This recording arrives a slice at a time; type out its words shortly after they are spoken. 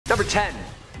Number 10.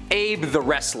 Abe the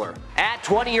Wrestler. At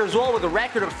 20 years old with a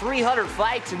record of 300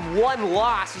 fights and 1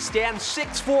 loss, he stands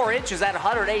 6'4" at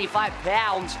 185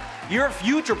 pounds. Your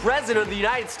future president of the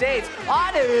United States,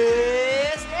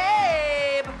 Honest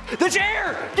Abe! The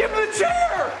chair! Give him the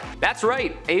chair! That's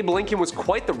right, Abe Lincoln was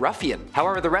quite the ruffian.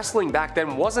 However, the wrestling back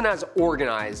then wasn't as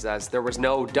organized, as there was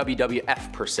no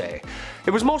WWF per se.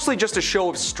 It was mostly just a show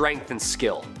of strength and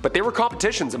skill, but they were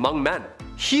competitions among men.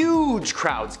 Huge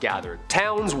crowds gathered,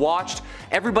 towns watched,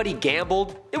 everybody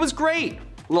gambled. It was great.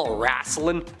 A little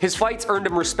wrestling. His fights earned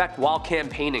him respect while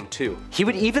campaigning too. He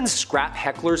would even scrap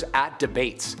hecklers at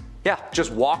debates. Yeah,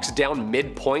 just walks down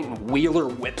midpoint and wheeler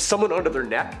whips someone under their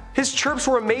neck. His chirps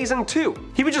were amazing too.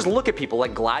 He would just look at people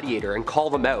like Gladiator and call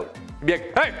them out. He'd be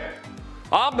like, hey,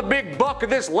 I'm the big buck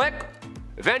of this lick.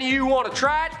 If any of you want to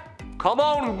try it, come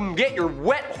on and get your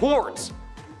wet horns.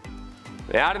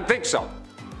 Yeah, I didn't think so.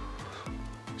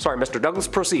 Sorry, Mr. Douglas,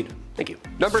 proceed. Thank you.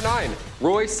 Number 9.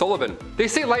 Roy Sullivan. They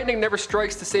say lightning never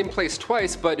strikes the same place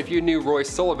twice, but if you knew Roy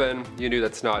Sullivan, you knew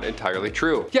that's not entirely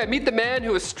true. Yeah, meet the man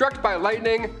who was struck by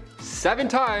lightning 7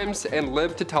 times and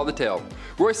lived to tell the tale.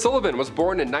 Roy Sullivan was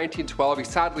born in 1912. He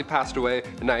sadly passed away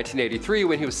in 1983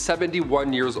 when he was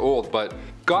 71 years old, but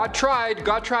God tried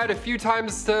a few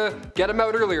times to get him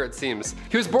out earlier, it seems.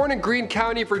 He was born in Greene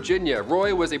County, Virginia.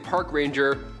 Roy was a park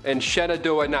ranger in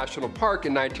Shenandoah National Park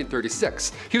in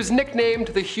 1936. He was nicknamed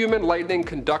the Human Lightning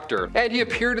Conductor, and he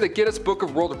appeared in the Guinness Book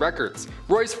of World Records.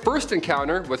 Roy's first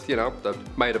encounter with, the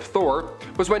might of Thor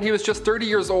was when he was just 30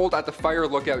 years old at the Fire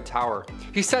Lookout Tower.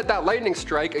 He said that lightning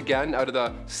strike, again out of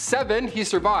the 7 he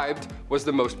survived, was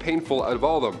the most painful out of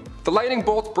all of them. The lightning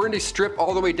bolt burned a strip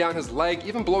all the way down his leg,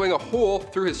 even blowing a hole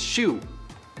through his shoe.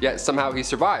 Yet somehow he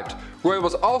survived. Roy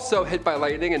was also hit by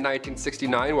lightning in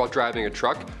 1969 while driving a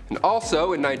truck, and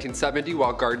also in 1970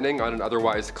 while gardening on an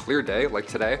otherwise clear day like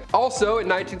today. Also in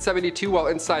 1972 while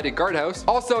inside a guardhouse.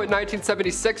 Also in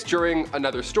 1976 during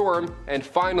another storm, and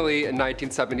finally in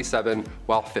 1977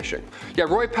 while fishing. Yeah,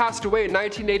 Roy passed away in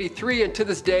 1983, and to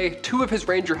this day 2 of his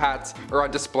ranger hats are on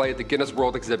display at the Guinness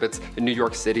World exhibits in New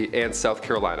York City and South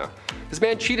Carolina. This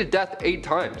man cheated death 8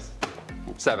 times.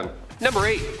 7. Number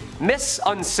 8. Miss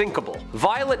Unsinkable.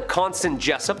 Violet Constant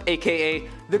Jessup, aka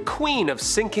the Queen of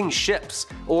Sinking Ships,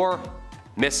 or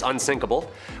Miss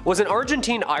Unsinkable, was an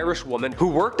Argentine-Irish woman who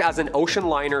worked as an ocean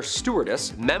liner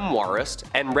stewardess, memoirist,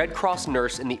 and Red Cross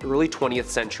nurse in the early 20th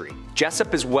century.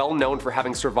 Jessup is well known for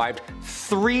having survived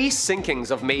 3 sinkings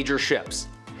of major ships: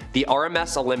 the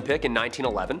RMS Olympic in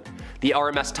 1911, the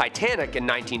RMS Titanic in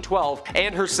 1912,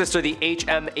 and her sister the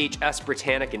HMHS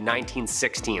Britannic in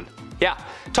 1916. Yeah,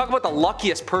 talk about the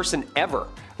luckiest person ever.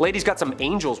 Lady's got some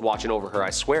angels watching over her,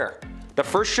 I swear. The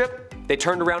first ship, they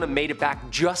turned around and made it back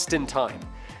just in time.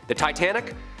 The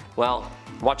Titanic, well,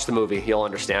 watch the movie, you'll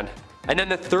understand. And then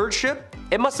the third ship,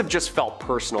 it must have just felt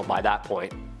personal by that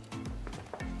point.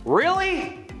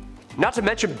 Really? Not to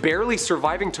mention barely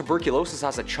surviving tuberculosis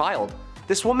as a child.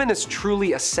 This woman is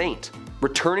truly a saint.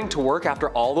 Returning to work after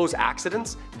all those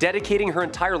accidents, dedicating her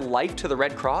entire life to the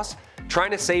Red Cross,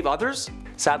 trying to save others.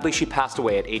 Sadly, she passed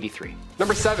away at 83.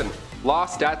 Number 7.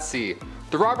 Lost at Sea.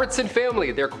 The Robertson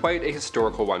family, they're quite a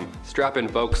historical one. Strap in,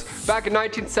 folks. Back in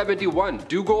 1971,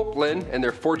 Dougal, Lynn, and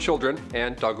their 4 children,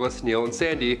 Anne, Douglas, Neil, and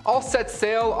Sandy, all set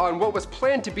sail on what was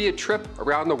planned to be a trip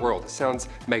around the world. It sounds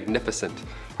magnificent.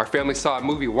 Our family saw a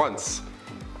movie once.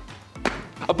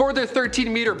 Aboard their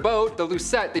 13-meter boat, the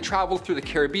Lucette, they traveled through the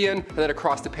Caribbean and then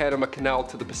across the Panama Canal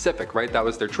to the Pacific, right? That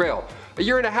was their trail. A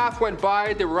year and a half went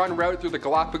by, they were en route through the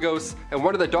Galapagos, and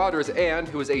one of the daughters, Anne,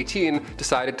 who was 18,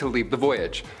 decided to leave the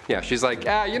voyage. Yeah, she's like,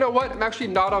 you know what? I'm actually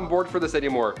not on board for this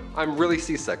anymore. I'm really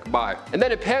seasick, bye. And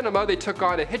then in Panama, they took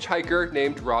on a hitchhiker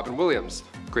named Robin Williams.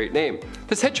 Great name.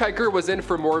 This hitchhiker was in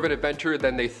for more of an adventure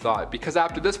than they thought, because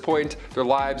after this point, their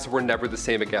lives were never the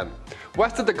same again.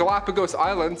 West of the Galapagos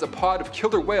Islands, a pod of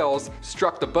killer whales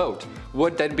struck the boat.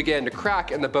 Wood then began to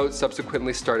crack and the boat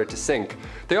subsequently started to sink.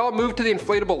 They all moved to the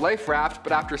inflatable life raft,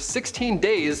 but after 16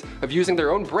 days of using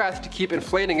their own breath to keep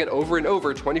inflating it over and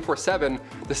over 24/7,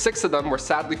 the 6 of them were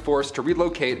sadly forced to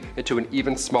relocate into an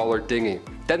even smaller dinghy.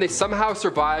 Then they somehow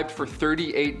survived for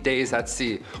 38 days at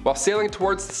sea, while sailing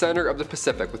towards the center of the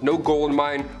Pacific with no goal in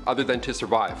mind other than to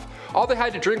survive. All they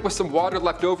had to drink was some water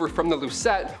left over from the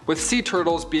Lucette, with sea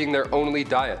turtles being their only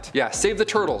diet. Yeah, save the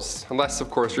turtles, unless of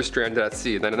course you're stranded at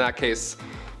sea. Then in that case,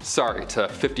 sorry to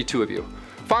 52 of you.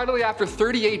 Finally, after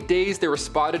 38 days, they were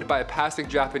spotted by a passing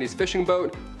Japanese fishing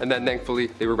boat, and then thankfully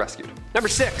they were rescued. Number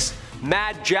 6.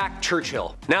 Mad Jack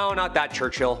Churchill. No, not that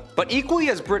Churchill, but equally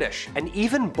as British and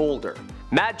even bolder.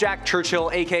 Mad Jack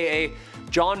Churchill, aka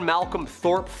John Malcolm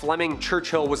Thorpe Fleming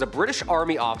Churchill was a British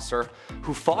Army officer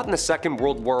who fought in the Second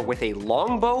World War with a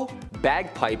longbow,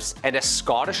 bagpipes, and a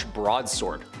Scottish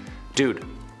broadsword. Dude,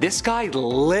 this guy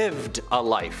lived a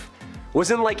life. Was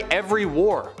in like every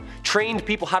war. Trained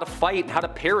people how to fight and how to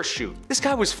parachute. This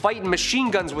guy was fighting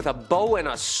machine guns with a bow and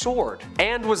a sword.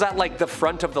 And was at like the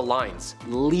front of the lines,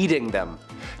 leading them.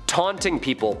 Taunting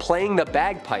people, playing the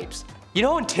bagpipes. You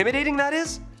know how intimidating that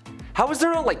is? How is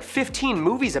there not like 15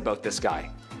 movies about this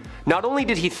guy? Not only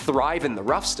did he thrive in the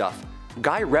rough stuff,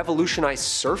 guy revolutionized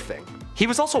surfing. He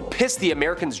was also pissed the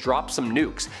Americans dropped some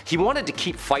nukes. He wanted to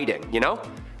keep fighting, you know?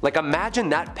 Like imagine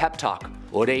that pep talk.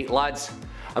 Alright lads,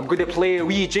 I'm gonna play a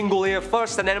wee jingle here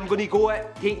first and then I'm gonna go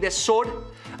take this sword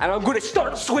and I'm gonna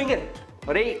start swinging.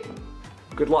 Alright?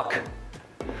 Good luck.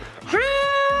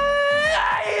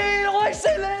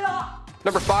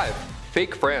 Number 5.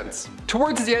 Fake France.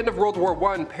 Towards the end of World War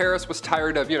I, Paris was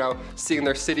tired of, seeing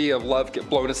their city of love get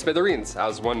blown to smithereens,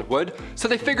 as one would. So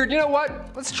they figured, you know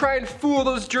what? Let's try and fool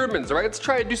those Germans, right? Let's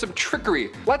try and do some trickery.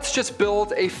 Let's just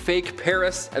build a fake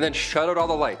Paris and then shut out all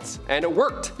the lights. And it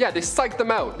worked. Yeah, they psyched them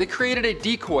out. They created a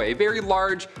decoy, a very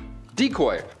large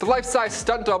decoy. The life-size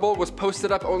stunt double was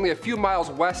posted up only a few miles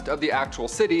west of the actual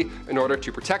city in order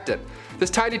to protect it. This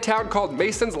tiny town called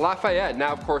Masons Lafayette,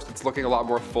 now of course it's looking a lot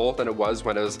more full than it was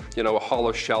when it was, a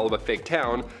hollow shell of a fake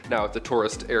town. Now it's a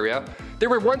tourist area. There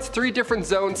were once 3 different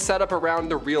zones set up around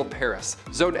the real Paris.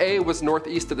 Zone A was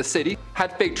northeast of the city,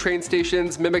 had fake train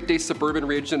stations, mimicked a suburban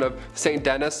region of St.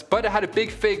 Denis, but it had a big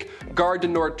fake Gare du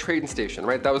Nord train station,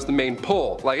 right? That was the main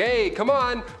pull. Like, hey, come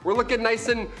on, we're looking nice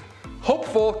and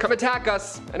hopeful, come attack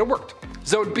us, and it worked.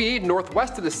 Zone B,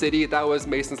 northwest of the city, that was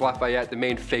Masons Lafayette, the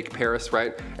main fake Paris,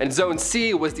 right? And Zone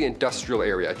C was the industrial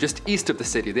area, just east of the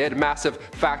city. They had massive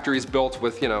factories built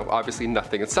with, obviously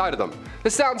nothing inside of them.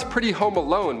 This sounds pretty Home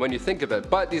Alone when you think of it,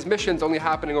 but these missions only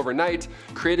happening overnight,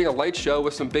 creating a light show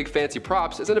with some big fancy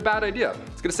props isn't a bad idea.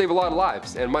 It's gonna save a lot of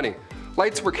lives and money.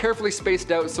 Lights were carefully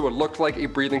spaced out so it looked like a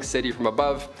breathing city from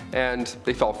above, and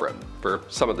they fell for it, for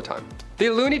some of the time. They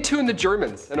Looney Tuned the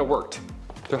Germans, and it worked.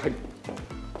 They're like,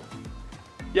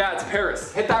 yeah, it's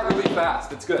Paris. Hit that really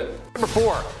fast, it's good. Number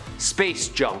 4. Space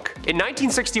junk. In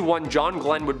 1961, John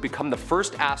Glenn would become the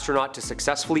first astronaut to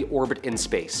successfully orbit in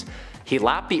space. He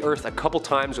lapped the Earth a couple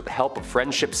times with the help of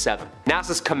Friendship 7,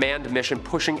 NASA's command mission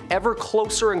pushing ever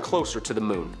closer and closer to the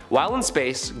moon. While in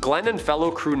space, Glenn and fellow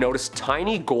crew noticed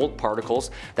tiny gold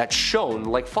particles that shone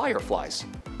like fireflies.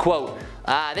 Quote,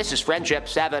 this is Friendship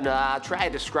 7, try to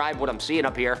describe what I'm seeing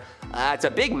up here. It's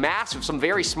a big mass of some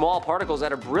very small particles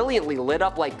that are brilliantly lit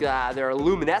up like they're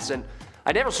luminescent.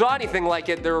 I never saw anything like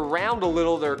it. They're around a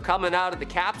little, they're coming out of the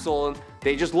capsule, and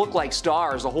they just look like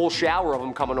stars, a whole shower of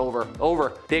them coming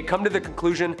over. They had come to the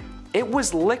conclusion it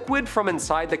was liquid from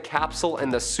inside the capsule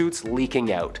and the suits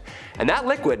leaking out. And that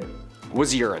liquid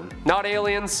was urine. Not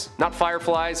aliens, not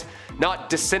fireflies,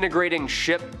 not disintegrating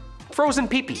ship, frozen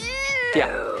pee-pee.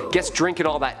 Yeah, guess drinking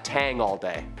all that Tang all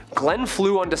day. Glenn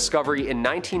flew on Discovery in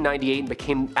 1998 and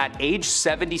became, at age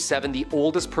 77, the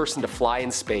oldest person to fly in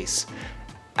space.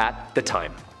 At the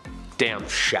time. Damn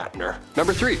Shatner.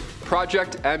 Number 3.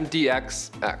 Project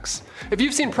MDXX. If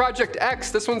you've seen Project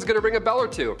X, this one's gonna ring a bell or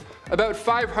two. About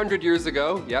 500 years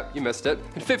ago, yep, you missed it,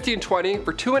 in 1520,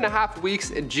 for 2.5 weeks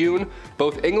in June,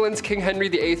 both England's King Henry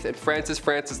VIII and Francis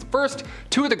I,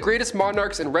 2 of the greatest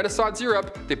monarchs in Renaissance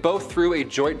Europe, they both threw a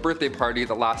joint birthday party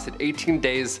that lasted 18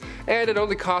 days, and it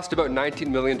only cost about $19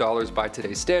 million by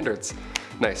today's standards.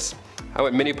 Nice. I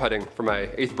went mini putting for my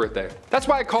 8th birthday. That's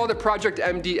why I called it Project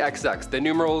MDXX. The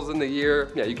numerals in the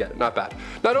year, yeah, you get it, not bad.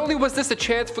 Not only was this a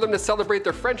chance for them to celebrate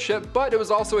their friendship, but it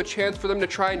was also a chance for them to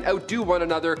try and outdo one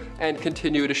another and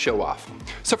continue to show off.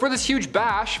 So for this huge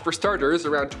bash, for starters,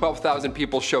 around 12,000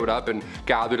 people showed up and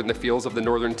gathered in the fields of the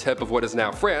northern tip of what is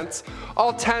now France.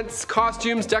 All tents,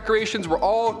 costumes, decorations were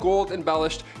all gold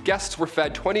embellished. Guests were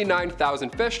fed 29,000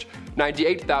 fish,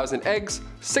 98,000 eggs,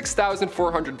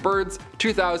 6,400 birds,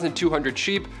 2,200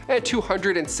 sheep, and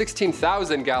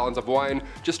 216,000 gallons of wine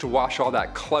just to wash all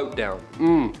that clout down.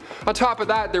 On top of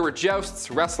that, there were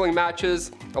jousts, wrestling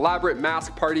matches, elaborate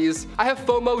mask parties. I have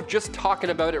FOMO just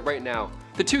talking about it right now.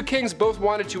 The 2 kings both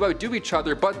wanted to outdo each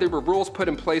other, but there were rules put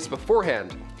in place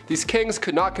beforehand. These kings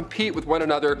could not compete with one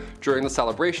another during the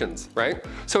celebrations, right?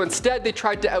 So instead they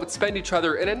tried to outspend each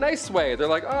other in a nice way. They're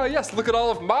like, oh yes, look at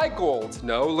all of my gold.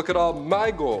 No, look at all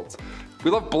my gold. We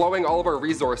love blowing all of our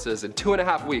resources in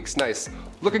 2.5 weeks. Nice.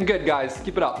 Looking good, guys.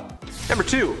 Keep it up. Number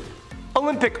 2.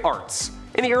 Olympic arts.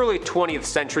 In the early 20th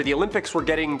century, the Olympics were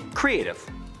getting creative.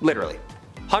 Literally.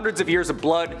 Hundreds of years of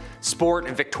blood, sport,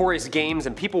 and victorious games,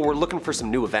 and people were looking for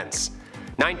some new events.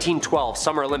 1912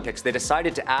 Summer Olympics, they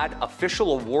decided to add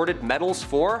official awarded medals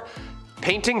for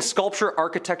painting, sculpture,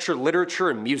 architecture, literature,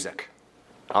 and music.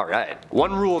 Alright.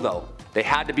 One rule though, they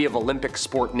had to be of Olympic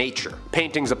sport nature.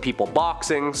 Paintings of people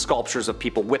boxing, sculptures of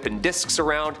people whipping discs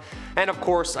around, and of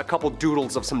course a couple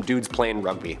doodles of some dudes playing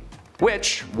rugby.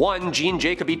 Which won Gene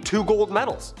Jacoby 2 gold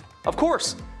medals. Of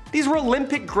course, these were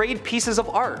Olympic grade pieces of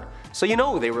art, so you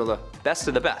know they were the best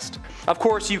of the best. Of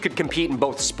course, you could compete in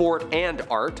both sport and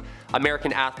art.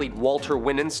 American athlete Walter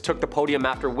Winans took the podium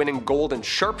after winning gold in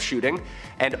sharpshooting,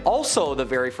 and also the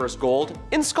very first gold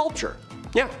in sculpture.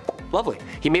 Yeah, lovely.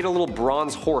 He made a little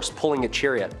bronze horse pulling a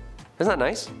chariot. Isn't that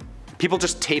nice? People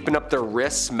just taping up their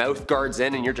wrists, mouth guards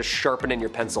in, and you're just sharpening your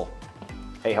pencil.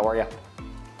 Hey, how are ya?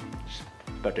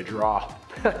 About to draw.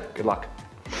 Good luck.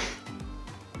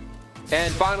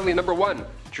 And finally, number 1,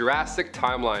 Jurassic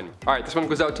Timeline. Alright, this one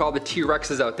goes out to all the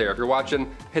T-Rexes out there. If you're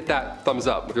watching, hit that thumbs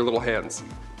up with your little hands.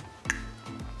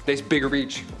 Nice big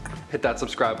reach. Hit that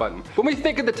subscribe button. When we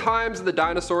think of the times of the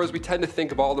dinosaurs, we tend to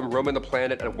think of all of them roaming the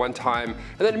planet at one time,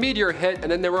 and then a meteor hit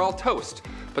and then they were all toast.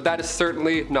 But that is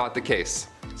certainly not the case.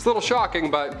 It's a little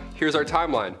shocking, but here's our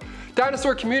timeline.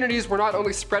 Dinosaur communities were not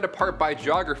only spread apart by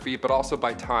geography, but also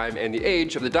by time and the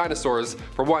age of the dinosaurs.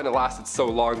 For one, it lasted so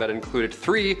long that it included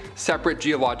 3 separate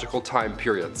geological time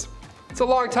periods. It's a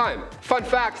long time. Fun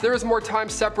fact, there is more time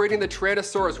separating the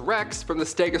Tyrannosaurus rex from the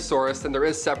Stegosaurus than there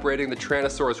is separating the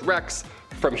Tyrannosaurus rex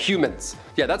from humans.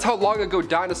 Yeah, that's how long ago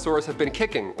dinosaurs have been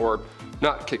kicking, or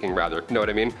not kicking rather, you know what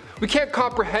I mean? We can't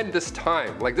comprehend this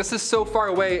time. Like, this is so far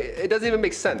away, it doesn't even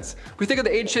make sense. We think of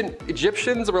the ancient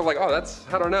Egyptians, we're like, oh, that's,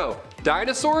 I don't know.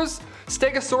 Dinosaurs?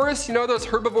 Stegosaurus, you know those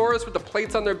herbivores with the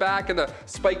plates on their back and the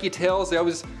spiky tails? They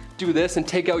always do this and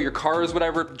take out your cars,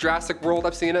 whatever, Jurassic World,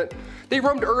 I've seen it. They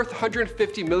roamed Earth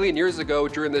 150 million years ago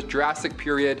during the Jurassic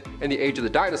period and the age of the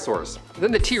dinosaurs. And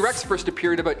then the T-Rex first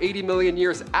appeared about 80 million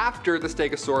years after the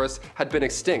Stegosaurus had been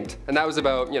extinct, and that was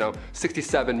about,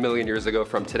 67 million years ago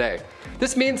from today.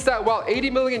 This means that while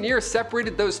 80 million years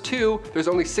separated those two, there's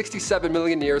only 67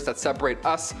 million years that separate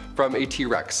us from a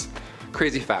T-Rex.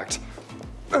 Crazy fact.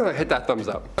 Hit that thumbs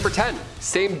up. Number 10,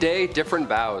 same day, different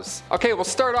vows. Okay, we'll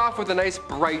start off with a nice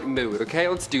bright mood, okay?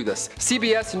 Let's do this.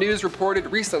 CBS News reported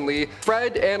recently,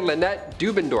 Fred and Lynette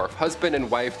Dubendorf, husband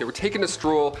and wife, they were taking a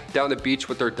stroll down the beach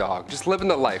with their dog, just living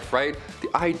the life, right? The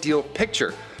ideal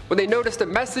picture. When they noticed a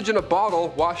message in a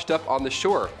bottle washed up on the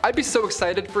shore. I'd be so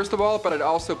excited, first of all, but I'd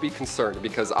also be concerned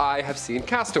because I have seen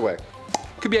Castaway.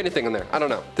 Could be anything in there, I don't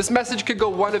know. This message could go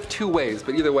one of 2 ways,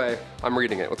 but either way, I'm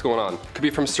reading it. What's going on? Could be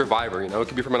from Survivor, it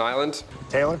could be from an island.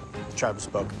 Taylor, Travis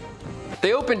spoke.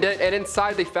 They opened it, and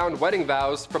inside they found wedding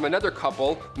vows from another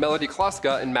couple, Melody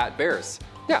Kloska and Matt Bears.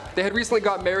 Yeah, they had recently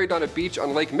got married on a beach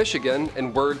on Lake Michigan,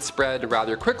 and word spread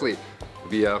rather quickly.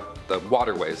 Via the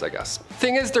waterways, I guess.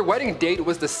 Thing is, their wedding date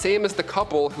was the same as the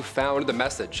couple who found the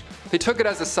message. They took it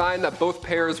as a sign that both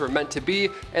pairs were meant to be,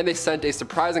 and they sent a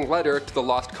surprising letter to the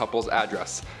lost couple's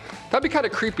address. That'd be kind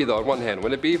of creepy though on one hand,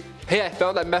 wouldn't it be? Hey, I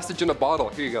found that message in a bottle.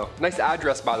 Here you go. Nice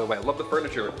address, by the way. I love the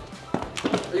furniture.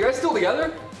 Are you guys still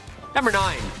together? Number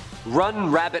 9. Run,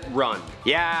 rabbit, run.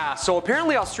 Yeah, so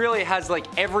apparently Australia has like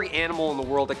every animal in the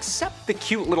world except the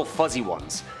cute little fuzzy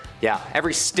ones. Yeah,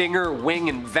 every stinger, wing,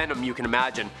 and venom you can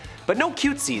imagine. But no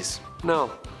cutesies,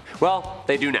 no. Well,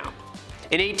 they do now.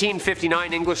 In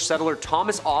 1859, English settler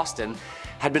Thomas Austin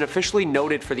had been officially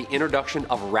noted for the introduction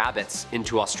of rabbits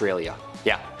into Australia.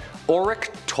 Yeah,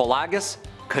 Oryctolagus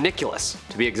caniculus,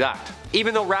 to be exact.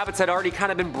 Even though rabbits had already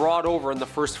kind of been brought over in the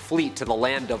first fleet to the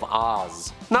land of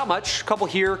Oz. Not much, couple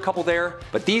here, couple there.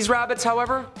 But these rabbits,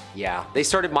 however, yeah, they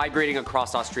started migrating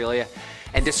across Australia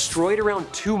and destroyed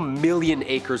around 2 million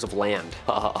acres of land.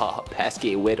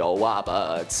 Pesky widow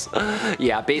wabbits.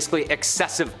 Yeah, basically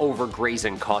excessive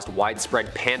overgrazing caused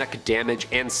widespread panic, damage,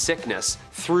 and sickness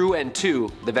through and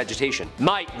to the vegetation.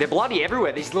 Mate, they're bloody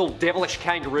everywhere, these little devilish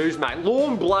kangaroos, mate.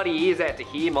 Long bloody ears out to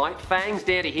here, mate. Fangs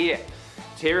down to here.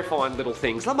 Terrifying little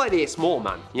things. Not like they're small,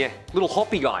 man. Yeah, little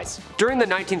hoppy guys. During the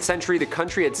 19th century, the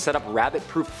country had set up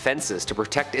rabbit-proof fences to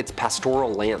protect its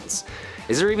pastoral lands.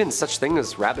 Is there even such thing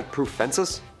as rabbit-proof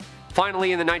fences?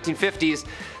 Finally, in the 1950s,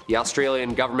 the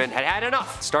Australian government had had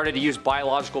enough. Started to use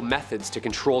biological methods to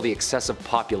control the excessive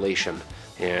population.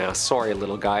 Yeah, sorry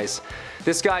little guys.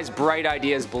 This guy's bright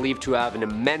idea is believed to have an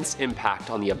immense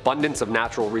impact on the abundance of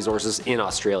natural resources in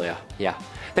Australia. Yeah.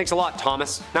 Thanks a lot,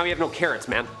 Thomas. Now we have no carrots,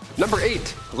 man. Number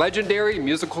 8, legendary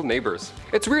musical neighbors.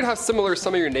 It's weird how similar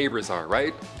some of your neighbors are,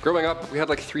 right? Growing up, we had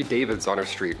like 3 Davids on our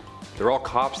street. They're all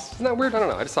cops. Isn't that weird? I don't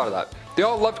know. I just thought of that. They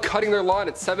all loved cutting their lawn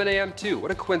at 7 a.m. too.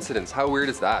 What a coincidence. How weird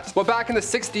is that? Well, back in the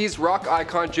 60s, rock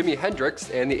icon Jimi Hendrix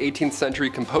and the 18th century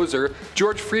composer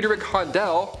George Friedrich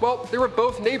Handel, well, they were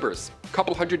both neighbors. A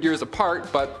couple hundred years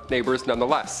apart, but neighbors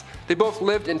nonetheless. They both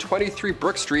lived in 23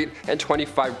 Brook Street and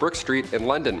 25 Brook Street in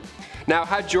London. Now,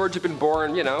 had George been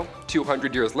born,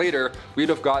 200 years later, we'd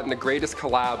have gotten the greatest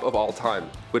collab of all time.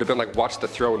 Would have been like Watch the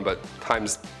Throne, but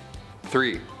times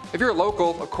 3. If you're a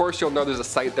local, of course you'll know there's a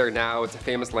site there now, it's a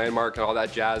famous landmark and all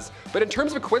that jazz. But in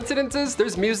terms of coincidences,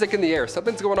 there's music in the air.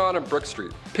 Something's going on Brook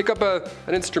Street. Pick up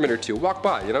an instrument or two, walk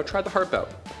by, try the harp out.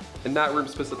 In that room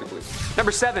specifically.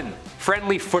 Number 7,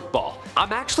 friendly football.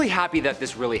 I'm actually happy that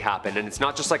this really happened and it's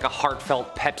not just like a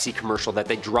heartfelt Pepsi commercial that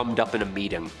they drummed up in a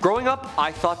meeting. Growing up,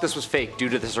 I thought this was fake due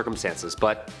to the circumstances,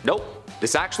 but nope,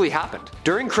 this actually happened.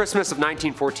 During Christmas of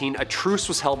 1914, a truce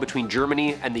was held between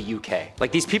Germany and the UK.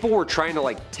 Like, these people were trying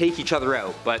to take each other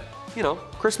out, but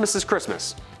Christmas is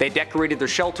Christmas. They decorated their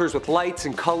shelters with lights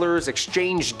and colors,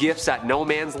 exchanged gifts at no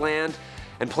man's land,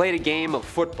 and played a game of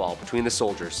football between the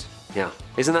soldiers. Yeah,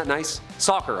 isn't that nice?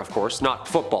 Soccer, of course, not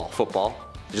football.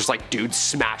 Just like dudes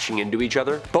smashing into each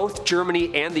other. Both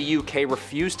Germany and the UK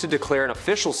refused to declare an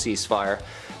official ceasefire,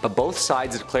 but both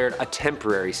sides declared a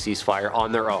temporary ceasefire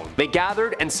on their own. They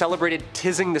gathered and celebrated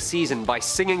 "'Tising the season" by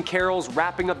singing carols,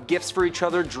 wrapping up gifts for each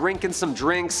other, drinking some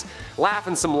drinks,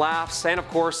 laughing some laughs, and of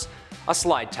course, a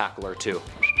slide tackle or two.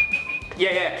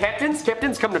 Yeah,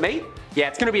 captains, come to me. Yeah,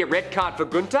 it's gonna be a red card for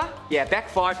Gunter. Yeah, back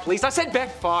 5 please. I said back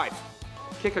 5.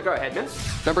 Kicker, go ahead, man.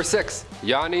 Number 6,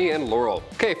 Yanni and Laurel.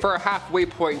 Okay, for our halfway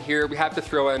point here, we have to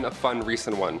throw in a fun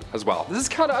recent one as well. This is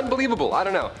kind of unbelievable, I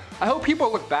don't know. I hope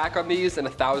people look back on these in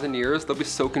 1,000 years, they'll be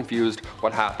so confused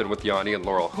what happened with Yanni and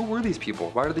Laurel. Who were these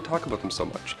people? Why do they talk about them so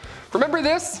much? Remember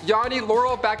this? Yanni,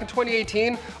 Laurel, back in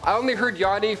 2018? I only heard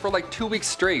Yanni for like 2 weeks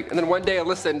straight, and then one day I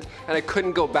listened and I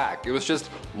couldn't go back. It was just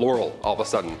Laurel all of a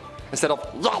sudden. Instead of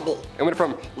Yanni, it went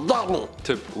from Yanni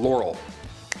to Laurel.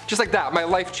 Just like that, my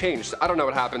life changed. I don't know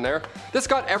what happened there. This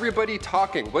got everybody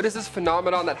talking. What is this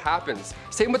phenomenon that happens?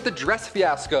 Same with the dress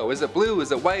fiasco. Is it blue?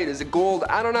 Is it white? Is it gold?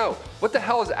 I don't know. What the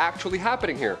hell is actually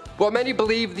happening here? Well, many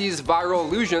believe these viral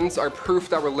illusions are proof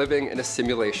that we're living in a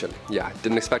simulation. Yeah,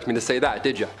 didn't expect me to say that,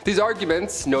 did ya? These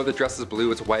arguments, no, the dress is blue,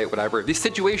 it's white, whatever. These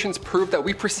situations prove that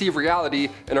we perceive reality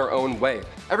in our own way.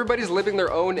 Everybody's living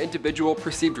their own individual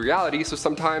perceived reality, so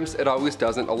sometimes it always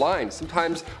doesn't align.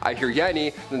 Sometimes I hear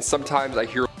Yanni, then sometimes I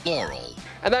hear Laurel.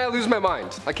 And then I lose my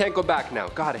mind. I can't go back now.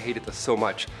 God, I hated this so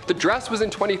much. The dress was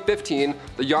in 2015,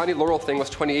 the Yanni Laurel thing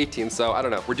was 2018, so I don't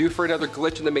know. We're due for another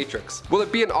glitch in the matrix. Will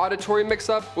it be an auditory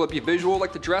mix-up? Will it be visual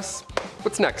like the dress?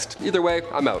 What's next? Either way,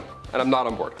 I'm out. And I'm not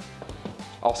on board.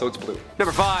 Also, it's blue.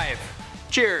 Number 5.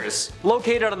 Cheers.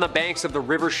 Located on the banks of the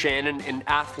River Shannon in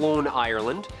Athlone,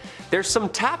 Ireland, there's some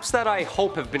taps that I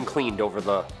hope have been cleaned over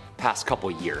the past couple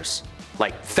years.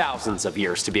 Like thousands of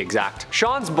years to be exact.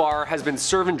 Sean's Bar has been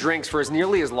serving drinks for as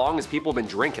nearly as long as people have been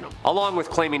drinking them. Along with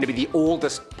claiming to be the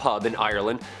oldest pub in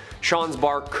Ireland, Sean's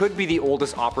Bar could be the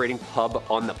oldest operating pub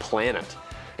on the planet.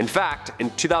 In fact,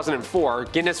 in 2004,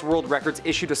 Guinness World Records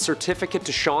issued a certificate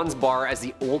to Sean's Bar as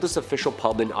the oldest official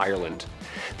pub in Ireland.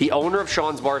 The owner of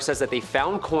Sean's Bar says that they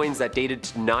found coins that dated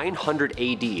to 900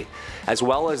 AD, as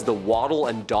well as the wattle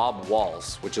and daub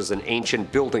walls, which is an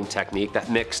ancient building technique that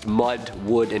mixed mud,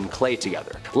 wood, and clay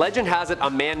together. Legend has it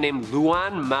a man named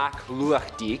Luan Mac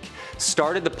Luachdic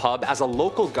started the pub as a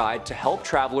local guide to help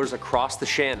travelers across the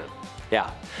Shannon. Yeah,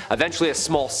 eventually a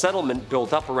small settlement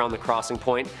built up around the crossing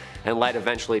point and led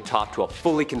eventually top to a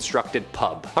fully constructed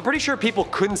pub. I'm pretty sure people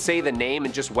couldn't say the name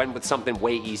and just went with something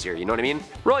way easier, you know what I mean?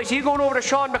 Right, are you going over to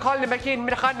Sean McCall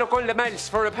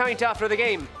for a pint after the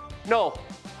game? No.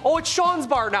 Oh, it's Sean's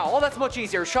Bar now. Oh, that's much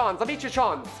easier. Sean's. I'll meet you,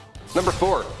 Sean's. Number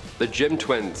 4, the Jim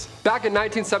twins. Back in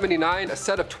 1979, a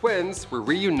set of twins were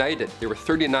reunited. They were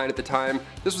 39 at the time.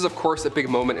 This was of course a big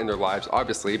moment in their lives,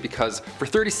 obviously, because for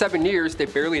 37 years they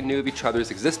barely knew of each other's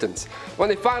existence. When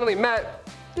they finally met,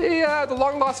 the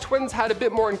long-lost twins had a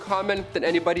bit more in common than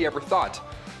anybody ever thought.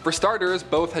 For starters,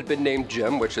 both had been named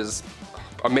Jim, which is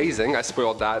amazing. I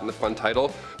spoiled that in the fun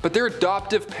title. But their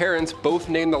adoptive parents both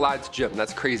named the lads Jim.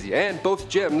 That's crazy. And both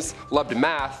Jims loved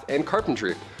math and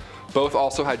carpentry. Both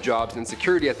also had jobs in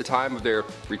security at the time of their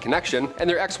reconnection, and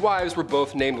their ex-wives were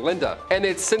both named Linda. And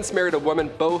they'd since married a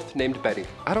woman both named Betty.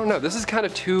 I don't know, this is kind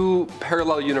of too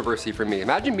parallel university for me.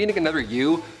 Imagine meeting another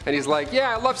you, and he's like,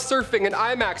 yeah, I love surfing and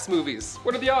IMAX movies.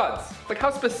 What are the odds? Like, how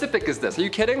specific is this? Are you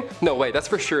kidding? No way, that's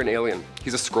for sure an alien.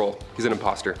 He's a Skrull. He's an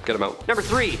imposter. Get him out. Number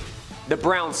 3. The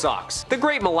Brown Sox. The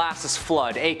Great Molasses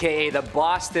Flood, aka the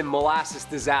Boston Molasses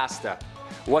Disaster,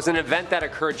 was an event that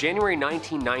occurred January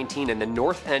 1919 in the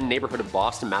North End neighborhood of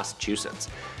Boston, Massachusetts.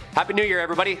 Happy New Year,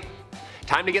 everybody!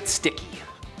 Time to get sticky.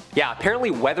 Yeah,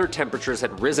 apparently weather temperatures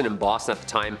had risen in Boston at the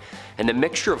time, and the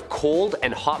mixture of cold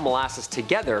and hot molasses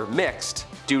together mixed,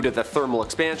 due to the thermal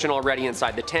expansion already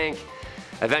inside the tank,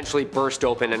 eventually burst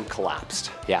open and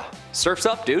collapsed. Yeah, surf's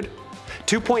up, dude.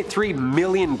 2.3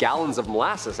 million gallons of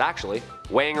molasses, actually,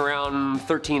 weighing around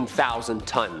 13,000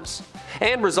 tons,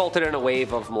 and resulted in a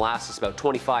wave of molasses about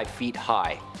 25 feet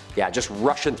high. Yeah, just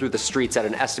rushing through the streets at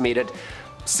an estimated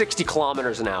 60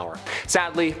 kilometers an hour.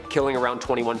 Sadly, killing around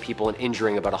 21 people and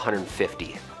injuring about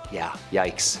 150. Yeah,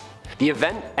 yikes. The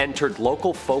event entered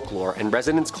local folklore, and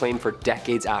residents claimed for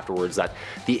decades afterwards that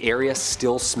the area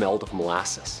still smelled of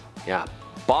molasses. Yeah.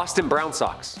 Boston Brown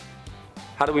Sox.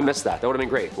 How did we miss that? That would have been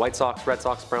great. White Sox, Red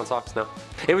Sox, Brown Sox, no.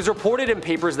 It was reported in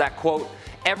papers that, quote,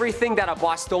 everything that a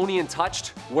Bostonian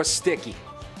touched was sticky,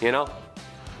 you know?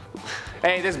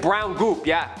 Hey, this brown goop,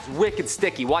 yeah, it's wicked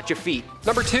sticky. Watch your feet.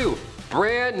 Number 2.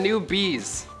 Brand new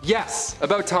bees. Yes,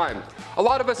 about time. A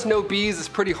lot of us know bees is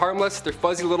pretty harmless. They're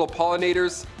fuzzy little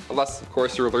pollinators. Unless, of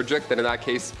course, you're allergic, then in that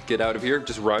case, get out of here,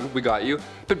 just run, we got you.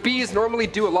 But bees normally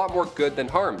do a lot more good than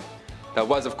harm. That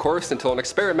was, of course, until an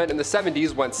experiment in the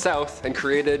 70s went south and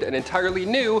created an entirely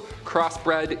new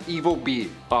crossbred evil bee.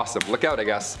 Awesome, look out I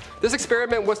guess. This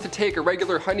experiment was to take a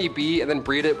regular honey bee and then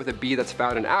breed it with a bee that's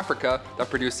found in Africa that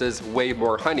produces way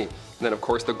more honey. And then of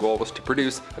course the goal was to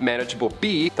produce a manageable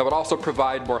bee that would also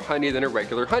provide more honey than a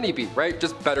regular honeybee, right?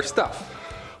 Just better stuff.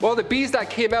 Well, the bees that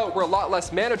came out were a lot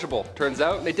less manageable, turns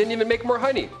out, and they didn't even make more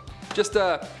honey. Just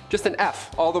an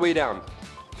F all the way down.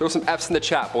 Throw some F's in the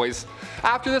chat, boys.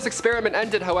 After this experiment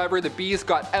ended, however, the bees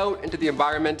got out into the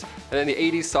environment, and in the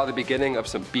 80s saw the beginning of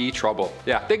some bee trouble.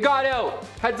 Yeah, they got out!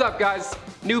 Heads up, guys.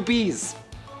 New bees.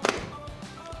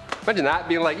 Imagine that,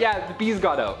 being like, yeah, the bees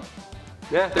got out.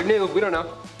 Yeah, they're new, we don't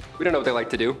know. We don't know what they like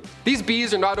to do. These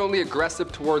bees are not only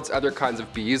aggressive towards other kinds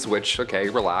of bees, which, okay,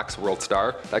 relax, world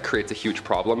star, that creates a huge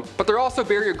problem, but they're also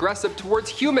very aggressive towards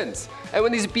humans. And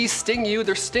when these bees sting you,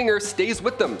 their stinger stays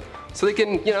with them. So they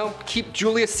can, you know, keep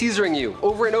Julius Caesaring you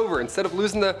over and over instead of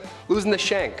losing the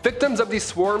shank. Victims of these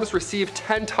swarms receive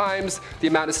 10 times the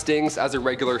amount of stings as a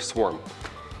regular swarm.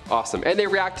 Awesome. And they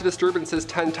react to disturbances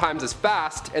 10 times as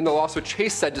fast, and they'll also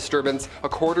chase said disturbance a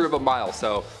quarter of a mile,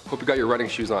 so hope you got your running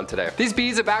shoes on today. These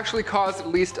bees have actually caused at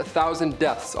least 1,000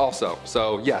 deaths also,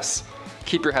 so yes,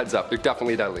 keep your heads up, they're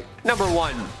definitely deadly. Number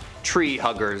 1. Tree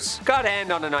huggers. Gotta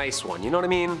end on a nice one, you know what I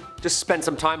mean? Just spent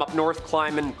some time up north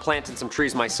climbing, planting some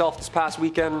trees myself this past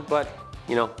weekend, but,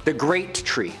 you know, the great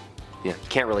tree. Yeah, you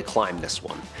can't really climb this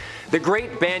one. The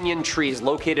Great Banyan Tree is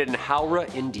located in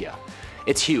Howrah, India.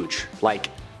 It's huge, like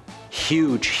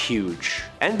huge,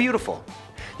 and beautiful.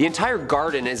 The entire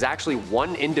garden is actually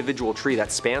one individual tree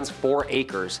that spans 4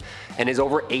 acres and is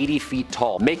over 80 feet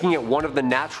tall, making it one of the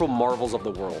natural marvels of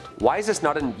the world. Why is this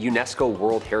not a UNESCO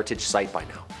World Heritage Site by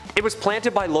now? It was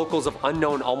planted by locals of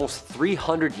unknown almost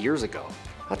 300 years ago.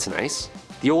 That's nice.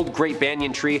 The old Great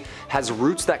Banyan Tree has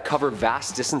roots that cover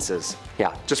vast distances.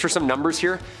 Yeah, just for some numbers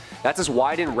here, that's as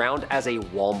wide and round as a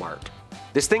Walmart.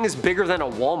 This thing is bigger than a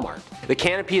Walmart. The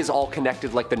canopy is all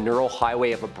connected like the neural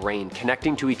highway of a brain,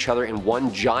 connecting to each other in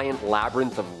one giant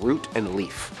labyrinth of root and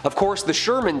leaf. Of course, the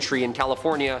Sherman tree in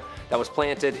California that was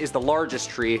planted is the largest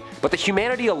tree, but the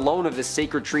humanity alone of this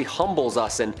sacred tree humbles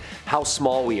us in how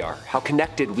small we are, how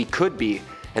connected we could be,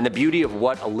 and the beauty of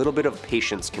what a little bit of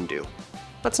patience can do.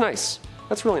 That's nice.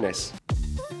 That's really nice.